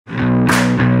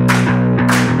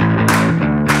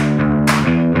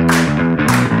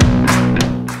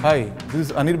Hi, this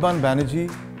is Anirban Banerjee,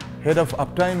 Head of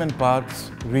Uptime and Parts,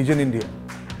 Region India.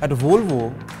 At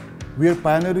Volvo, we are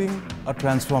pioneering a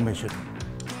transformation,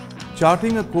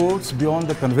 charting a course beyond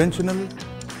the conventional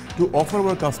to offer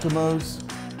our customers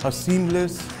a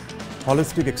seamless,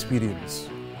 holistic experience.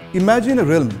 Imagine a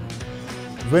realm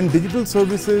when digital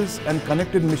services and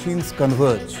connected machines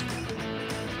converge,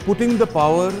 putting the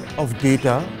power of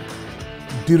data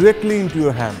directly into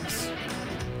your hands,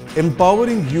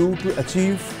 empowering you to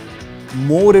achieve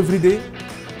more every day.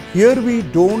 Here we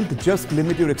don't just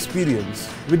limit your experience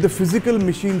with the physical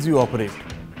machines you operate.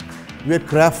 We are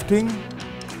crafting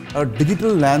a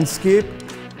digital landscape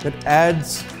that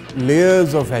adds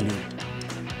layers of value,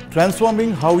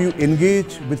 transforming how you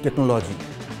engage with technology.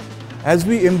 As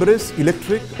we embrace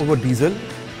electric over diesel,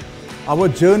 our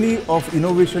journey of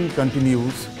innovation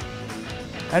continues,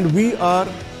 and we are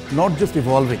not just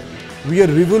evolving, we are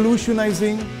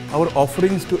revolutionizing our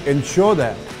offerings to ensure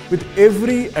that with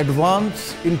every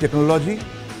advance in technology,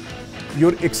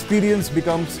 your experience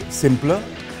becomes simpler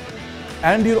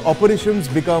and your operations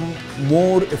become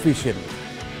more efficient.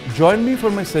 Join me for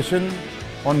my session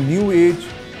on New Age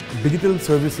Digital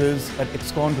Services at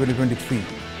Excon 2023.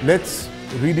 Let's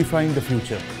redefine the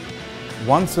future,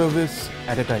 one service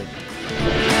at a time.